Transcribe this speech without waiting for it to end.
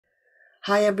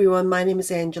Hi everyone, my name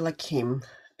is Angela Kim.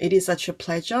 It is such a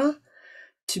pleasure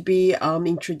to be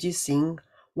introducing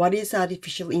what is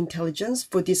artificial intelligence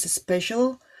for this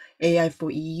special AI for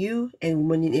EU and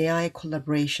Women in AI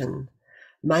collaboration.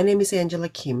 My name is Angela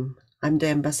Kim. I'm the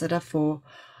ambassador for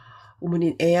Women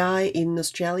in AI in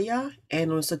Australia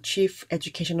and also Chief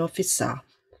Education Officer.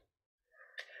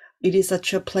 It is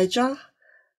such a pleasure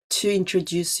to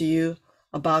introduce you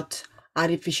about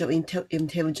Artificial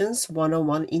Intelligence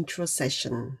 101 intro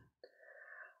session.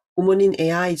 Women in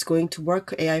AI is going to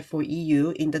work AI for EU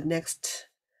in the next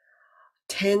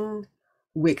 10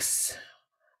 weeks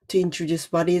to introduce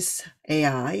what is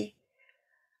AI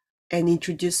and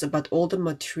introduce about all the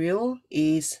material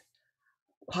is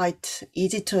quite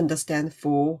easy to understand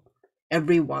for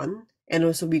everyone. And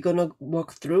also we're going to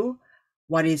walk through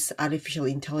what is artificial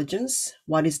intelligence,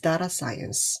 what is data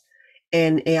science,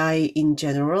 and AI in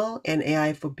general, and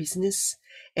AI for business,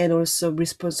 and also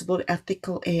responsible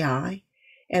ethical AI,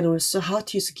 and also how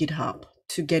to use GitHub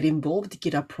to get involved in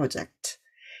GitHub project.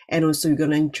 And also we're going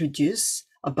to introduce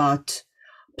about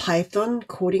Python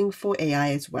coding for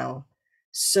AI as well.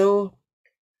 So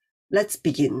let's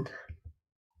begin.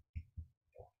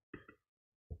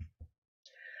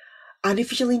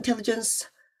 Artificial intelligence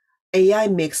AI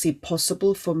makes it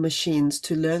possible for machines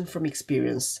to learn from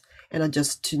experience and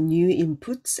adjust to new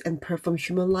inputs and perform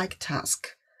human-like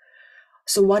tasks.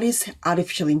 So what is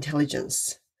artificial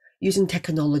intelligence? Using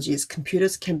technologies,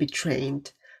 computers can be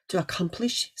trained to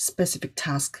accomplish specific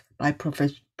tasks by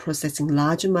processing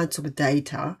large amounts of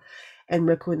data and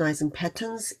recognizing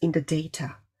patterns in the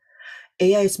data.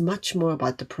 AI is much more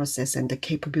about the process and the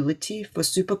capability for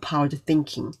superpowered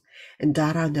thinking and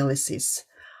data analysis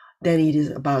than it is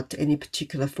about any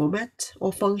particular format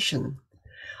or function.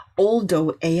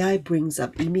 Although AI brings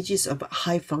up images of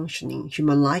high-functioning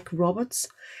human-like robots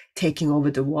taking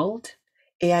over the world,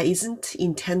 AI isn't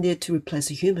intended to replace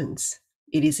humans.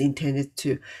 It is intended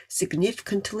to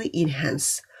significantly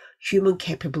enhance human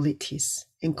capabilities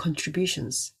and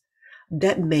contributions.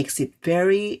 That makes it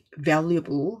very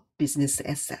valuable business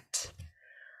asset.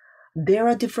 There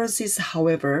are differences,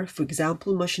 however. For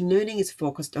example, machine learning is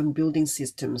focused on building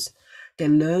systems that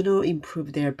learn or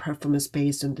improve their performance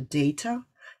based on the data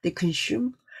they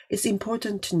consume. It's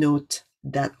important to note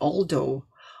that although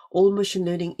all machine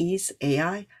learning is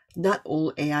AI, not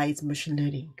all AI is machine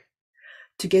learning.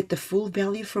 To get the full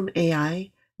value from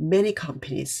AI, many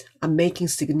companies are making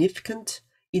significant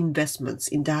investments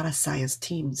in data science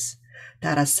teams.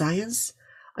 Data science,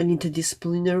 an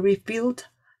interdisciplinary field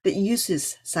that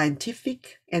uses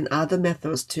scientific and other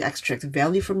methods to extract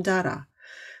value from data,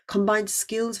 combines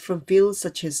skills from fields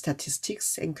such as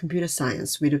statistics and computer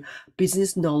science with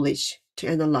business knowledge to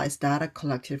analyze data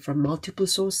collected from multiple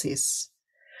sources.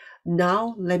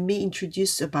 Now, let me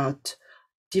introduce about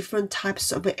different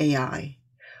types of AI.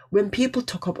 When people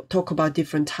talk about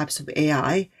different types of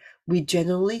AI, we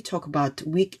generally talk about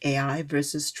weak AI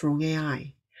versus strong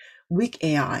AI. Weak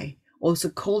AI, also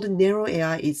called narrow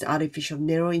AI, is artificial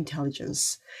narrow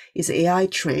intelligence, is AI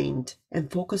trained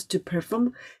and focused to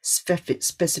perform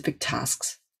specific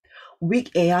tasks. Weak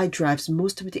AI drives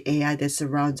most of the AI that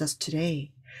surrounds us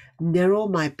today. Narrow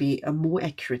might be a more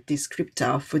accurate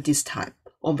descriptor for this type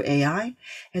of AI,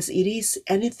 as it is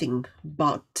anything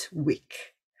but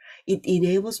weak. It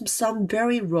enables some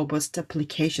very robust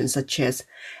applications such as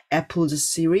Apple's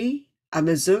Siri,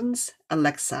 Amazon's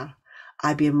Alexa,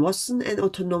 IBM Watson, and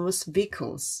autonomous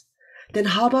vehicles. Then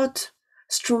how about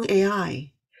strong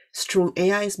AI? Strong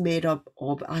AI is made up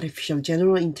of artificial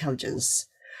general intelligence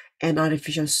and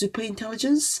artificial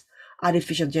superintelligence.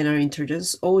 Artificial general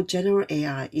intelligence or general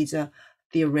AI is a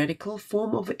theoretical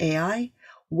form of AI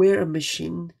where a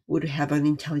machine would have an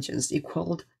intelligence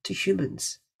equal to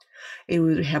humans. It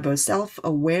would have a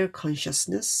self-aware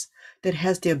consciousness that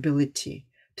has the ability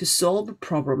to solve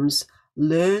problems,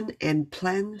 learn, and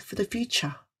plan for the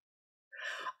future.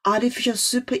 Artificial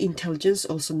superintelligence,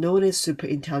 also known as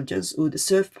superintelligence, would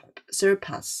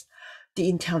surpass the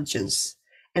intelligence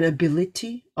and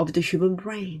ability of the human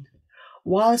brain.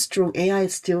 While strong AI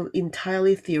is still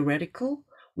entirely theoretical,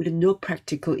 with no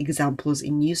practical examples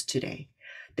in use today,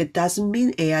 that doesn't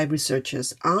mean AI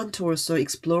researchers aren't also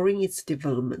exploring its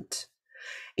development.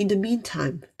 In the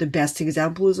meantime, the best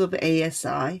examples of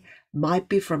ASI might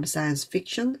be from science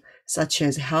fiction, such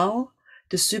as HAL,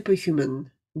 the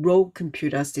superhuman rogue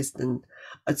computer assistant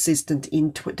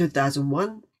in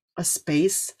 2001, A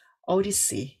Space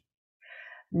Odyssey.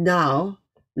 Now,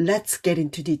 let's get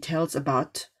into details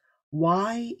about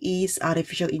why is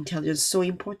artificial intelligence so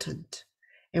important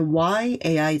and why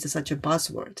AI is such a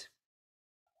buzzword.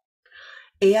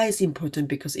 AI is important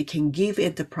because it can give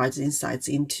enterprises insights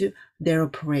into their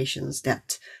operations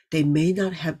that they may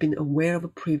not have been aware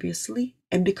of previously,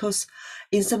 and because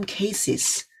in some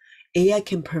cases, AI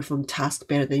can perform tasks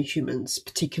better than humans,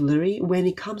 particularly when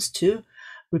it comes to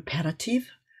repetitive,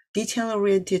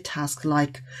 detail-oriented tasks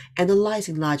like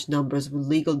analyzing large numbers of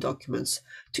legal documents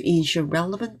to ensure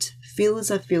relevant fields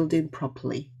are filled in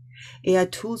properly. AI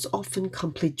tools often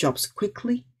complete jobs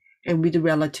quickly and with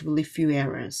relatively few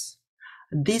errors.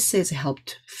 This has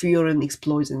helped fuel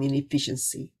explosion in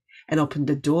efficiency and opened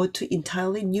the door to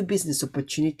entirely new business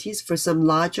opportunities for some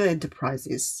larger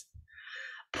enterprises.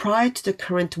 Prior to the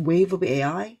current wave of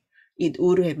AI, it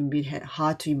would have been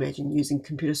hard to imagine using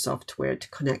computer software to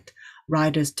connect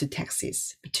riders to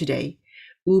taxis. But today,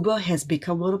 Uber has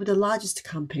become one of the largest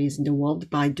companies in the world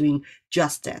by doing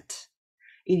just that.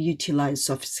 It utilizes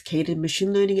sophisticated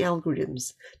machine learning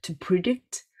algorithms to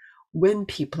predict when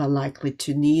people are likely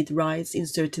to need rides in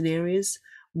certain areas,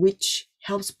 which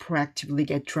helps proactively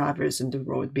get drivers on the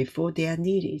road before they are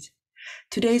needed.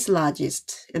 Today's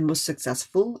largest and most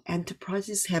successful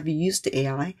enterprises have used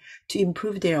AI to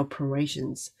improve their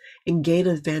operations and gain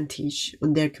advantage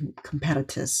on their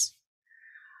competitors.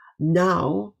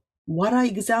 Now, what are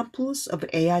examples of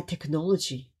AI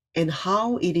technology and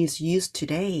how it is used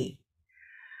today?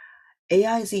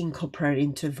 AI is incorporated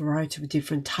into a variety of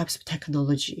different types of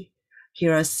technology.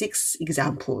 Here are 6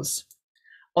 examples.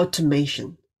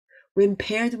 Automation. When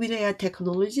paired with AI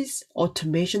technologies,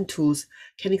 automation tools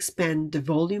can expand the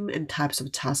volume and types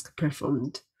of tasks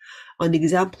performed. An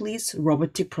example is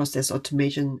robotic process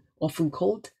automation, often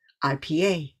called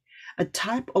RPA, a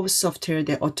type of software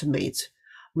that automates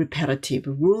repetitive,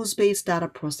 rules-based data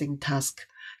processing tasks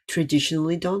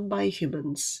traditionally done by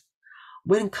humans.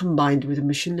 When combined with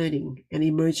machine learning and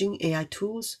emerging AI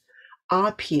tools,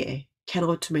 RPA can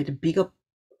automate bigger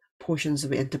portions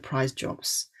of enterprise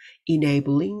jobs,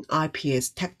 enabling RPA's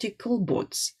tactical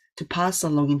bots to pass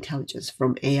along intelligence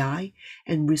from AI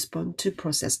and respond to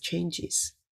process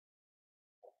changes.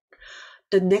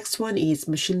 The next one is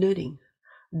machine learning.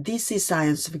 This is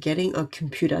science of getting a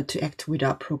computer to act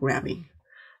without programming.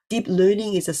 Deep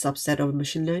learning is a subset of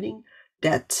machine learning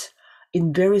that,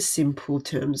 in very simple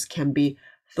terms, can be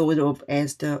thought of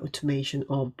as the automation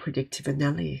of predictive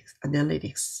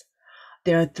analytics.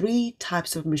 There are 3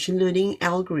 types of machine learning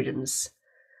algorithms.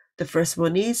 The first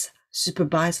one is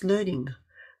supervised learning.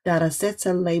 Data sets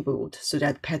are labeled so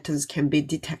that patterns can be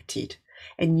detected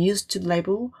and used to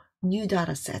label new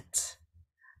data sets.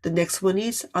 The next one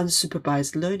is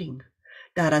unsupervised learning.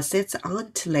 Data sets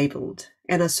aren't labeled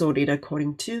and are sorted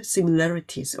according to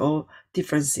similarities or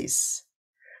differences.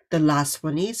 The last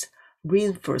one is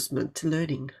reinforcement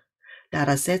learning.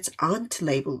 Data sets aren't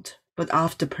labeled, but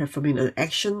after performing an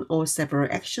action or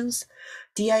several actions,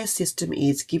 the AI system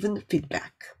is given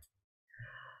feedback.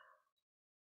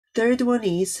 Third one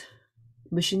is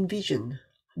machine vision.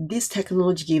 This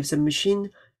technology gives a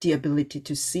machine the ability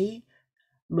to see.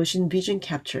 Machine vision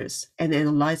captures and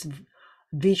analyzes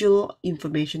visual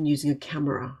information using a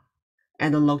camera,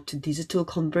 analog to digital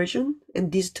conversion,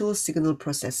 and digital signal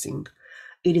processing.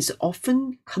 It is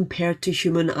often compared to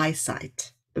human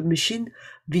eyesight, but machine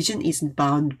vision isn't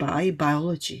bound by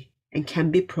biology and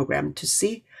can be programmed to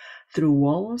see through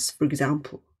walls, for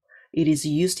example. It is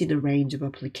used in a range of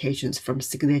applications from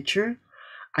signature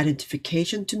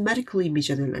identification to medical image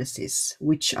analysis,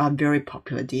 which are very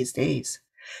popular these days.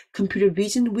 Computer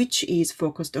vision, which is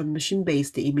focused on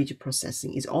machine-based image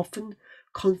processing, is often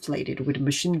conflated with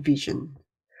machine vision.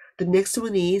 The next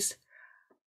one is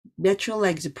natural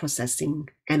language processing,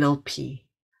 NLP.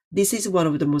 This is one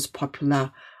of the most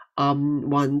popular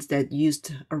ones that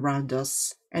used around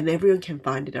us, and everyone can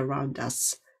find it around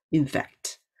us. In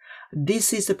fact,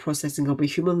 this is the processing of a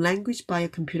human language by a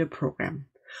computer program.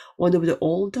 One of the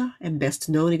older and best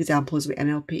known examples of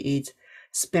NLP is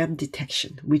spam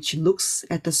detection, which looks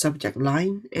at the subject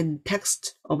line and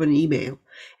text of an email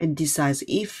and decides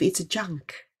if it's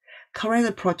junk. Current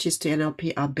approaches to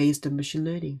NLP are based on machine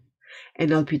learning.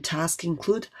 NLP tasks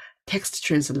include text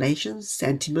translation,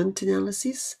 sentiment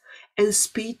analysis, and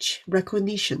speech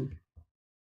recognition.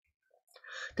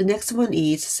 The next one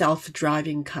is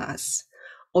self-driving cars.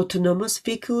 Autonomous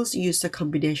vehicles use a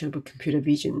combination of computer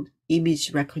vision,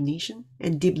 image recognition,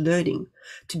 and deep learning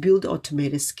to build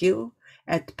automated skill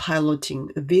at piloting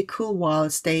a vehicle while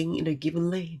staying in a given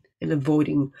lane and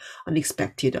avoiding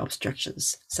unexpected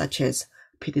obstructions, such as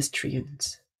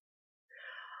pedestrians.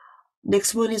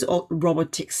 Next one is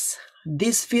robotics.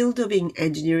 This field of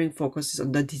engineering focuses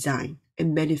on the design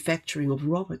and manufacturing of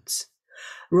robots.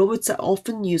 Robots are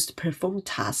often used to perform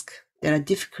tasks that are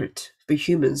difficult for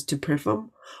humans to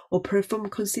perform or perform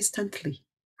consistently.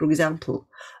 For example,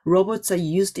 robots are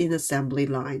used in assembly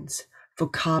lines for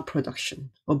car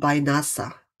production or by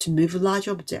NASA to move large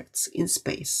objects in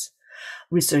space.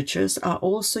 Researchers are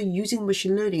also using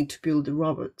machine learning to build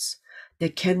robots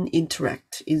that can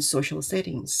interact in social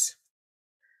settings.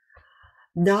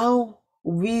 Now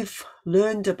we've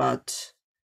learned about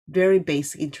very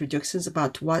basic introductions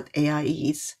about what AI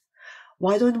is.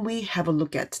 Why don't we have a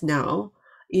look at now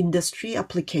industry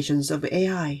applications of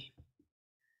AI?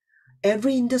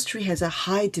 Every industry has a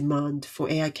high demand for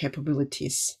AI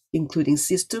capabilities, including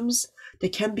systems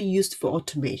that can be used for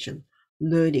automation,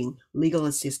 learning, legal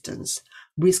assistance,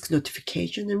 risk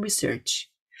notification, and research.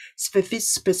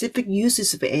 Specific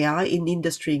uses of AI in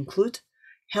industry include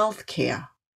healthcare.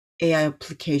 AI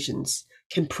applications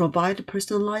can provide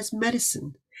personalized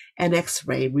medicine and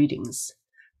X-ray readings.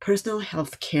 Personal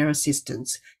healthcare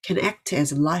assistants can act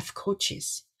as life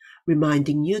coaches,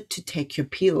 reminding you to take your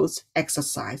pills,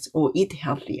 exercise, or eat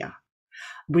healthier.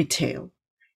 Retail.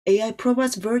 AI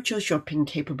provides virtual shopping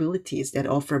capabilities that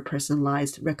offer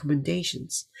personalized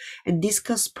recommendations and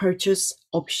discuss purchase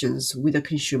options with the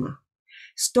consumer.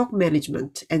 Stock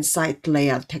management and site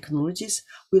layout technologies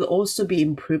will also be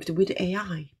improved with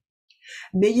AI.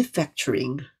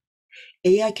 Manufacturing.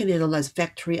 AI can analyze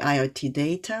factory IoT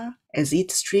data as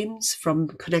it streams from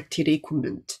connected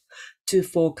equipment to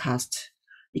forecast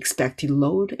expected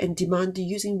load and demand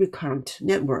using recurrent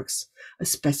networks, a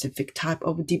specific type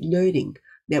of deep learning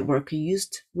network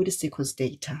used with sequence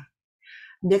data.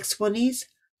 Next one is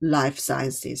life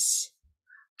sciences.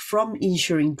 From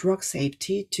ensuring drug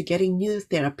safety to getting new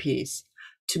therapies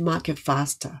to market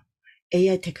faster,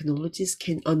 AI technologies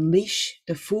can unleash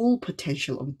the full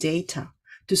potential of data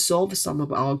to solve some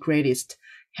of our greatest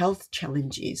health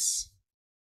challenges.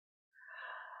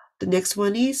 The next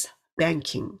one is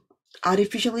banking.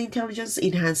 Artificial intelligence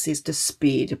enhances the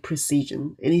speed,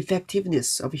 precision, and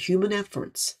effectiveness of human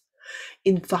efforts.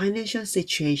 In financial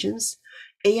situations,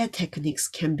 AI techniques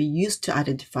can be used to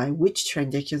identify which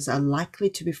transactions are likely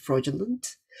to be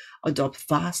fraudulent, adopt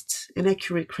fast and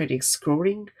accurate credit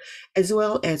scoring, as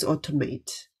well as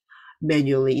automate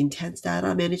manually intense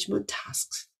data management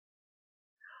tasks.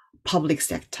 Public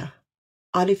sector.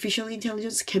 Artificial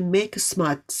intelligence can make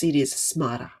smart cities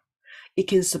smarter. It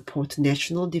can support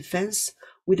national defense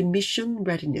with mission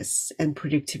readiness and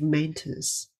predictive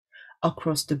maintenance.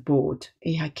 Across the board,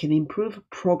 AI can improve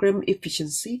program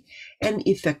efficiency and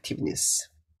effectiveness.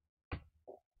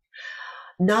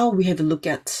 Now we have a look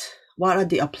at what are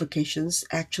the applications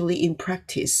actually in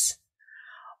practice.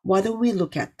 Why don't we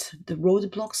look at the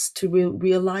roadblocks to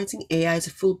realizing AI's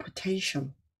full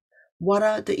potential? What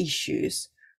are the issues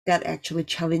that actually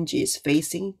challenges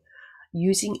facing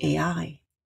using AI?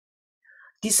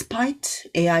 Despite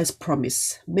AI's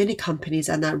promise, many companies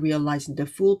are not realizing the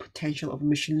full potential of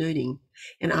machine learning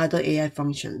and other AI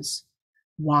functions.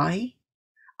 Why?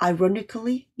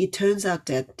 Ironically, it turns out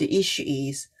that the issue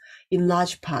is, in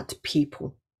large part,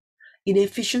 people.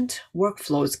 Inefficient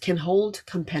workflows can hold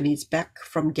companies back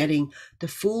from getting the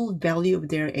full value of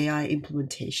their AI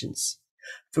implementations.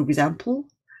 For example,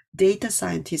 data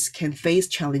scientists can face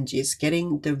challenges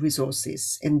getting the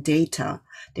resources and data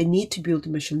they need to build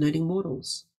machine learning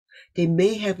models. They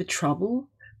may have trouble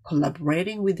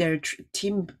collaborating with their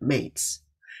teammates,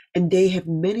 and they have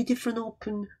many different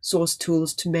open source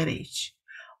tools to manage.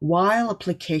 While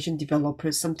application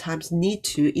developers sometimes need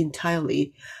to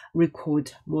entirely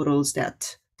recode models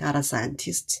that data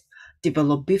scientists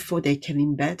develop before they can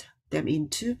embed them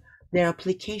into their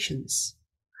applications.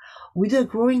 With a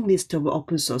growing list of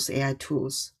open source AI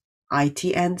tools, IT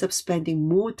ends up spending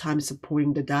more time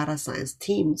supporting the data science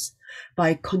teams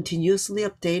by continuously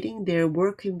updating their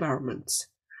work environments.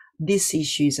 These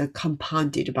issues are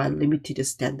compounded by limited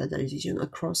standardization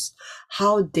across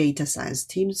how data science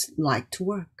teams like to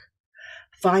work.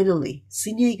 Finally,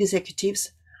 senior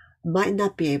executives might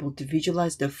not be able to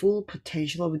visualize the full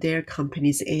potential of their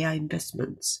company's AI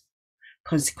investments.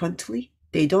 Consequently,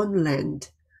 they don't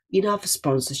lend enough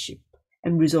sponsorship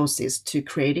and resources to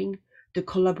creating the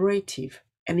collaborative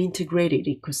and integrated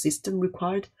ecosystem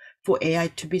required for AI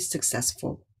to be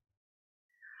successful.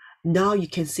 Now you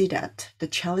can see that the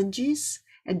challenges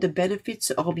and the benefits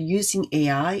of using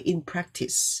AI in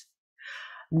practice.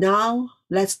 Now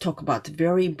let's talk about the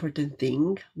very important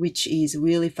thing, which is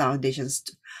really foundation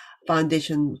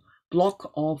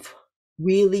block of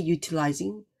really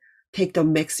take the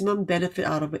maximum benefit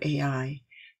out of AI,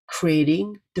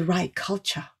 creating the right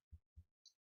culture.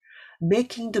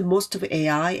 Making the most of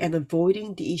AI and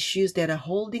avoiding the issues that are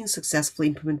holding successful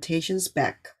implementations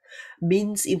back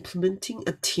means implementing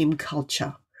a team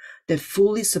culture that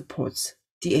fully supports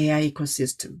the AI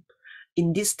ecosystem.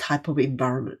 in this type of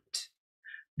environment.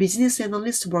 Business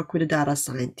analysts work with data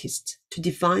scientists to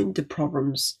define the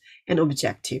problems and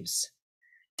objectives.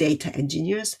 Data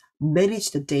engineers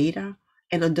manage the data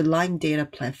and underlying data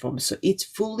platform so it's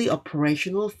fully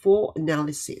operational for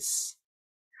analysis.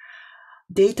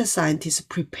 Data scientists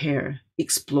prepare,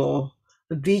 explore,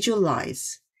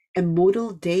 visualize, and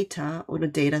model data on a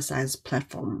data science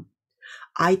platform.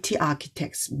 IT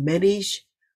architects manage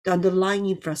the underlying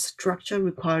infrastructure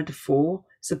required for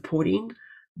supporting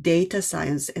data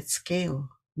science at scale,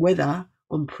 whether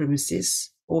on premises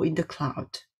or in the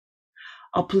cloud.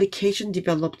 Application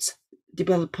developers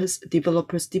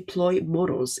deploy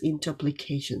models into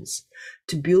applications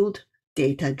to build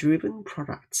data-driven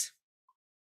products.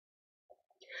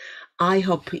 I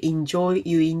hope you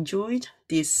enjoyed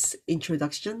this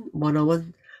introduction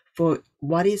 101 for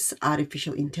what is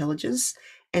artificial intelligence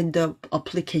and the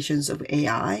applications of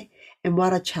AI and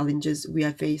what are challenges we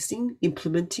are facing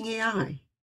implementing AI.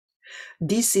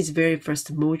 This is very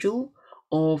first module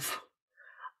of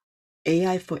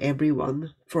AI for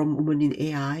everyone from Women in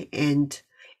AI and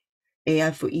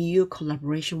AI for EU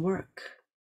collaboration work.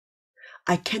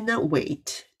 I cannot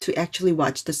wait to actually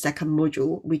watch the second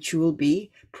module, which will be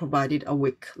provided a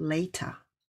week later.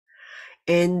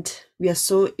 And we are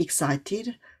so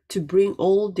excited to bring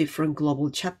all different global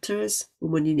chapters,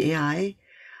 Women in AI,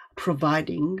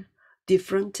 providing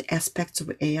different aspects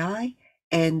of AI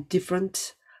and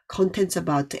different contents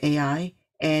about AI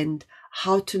and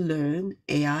how to learn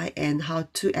AI and how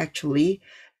to actually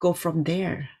go from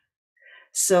there.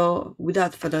 So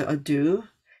without further ado,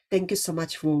 thank you so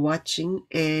much for watching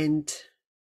and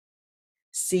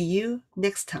see you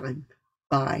next time.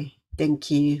 Bye. Thank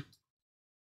you.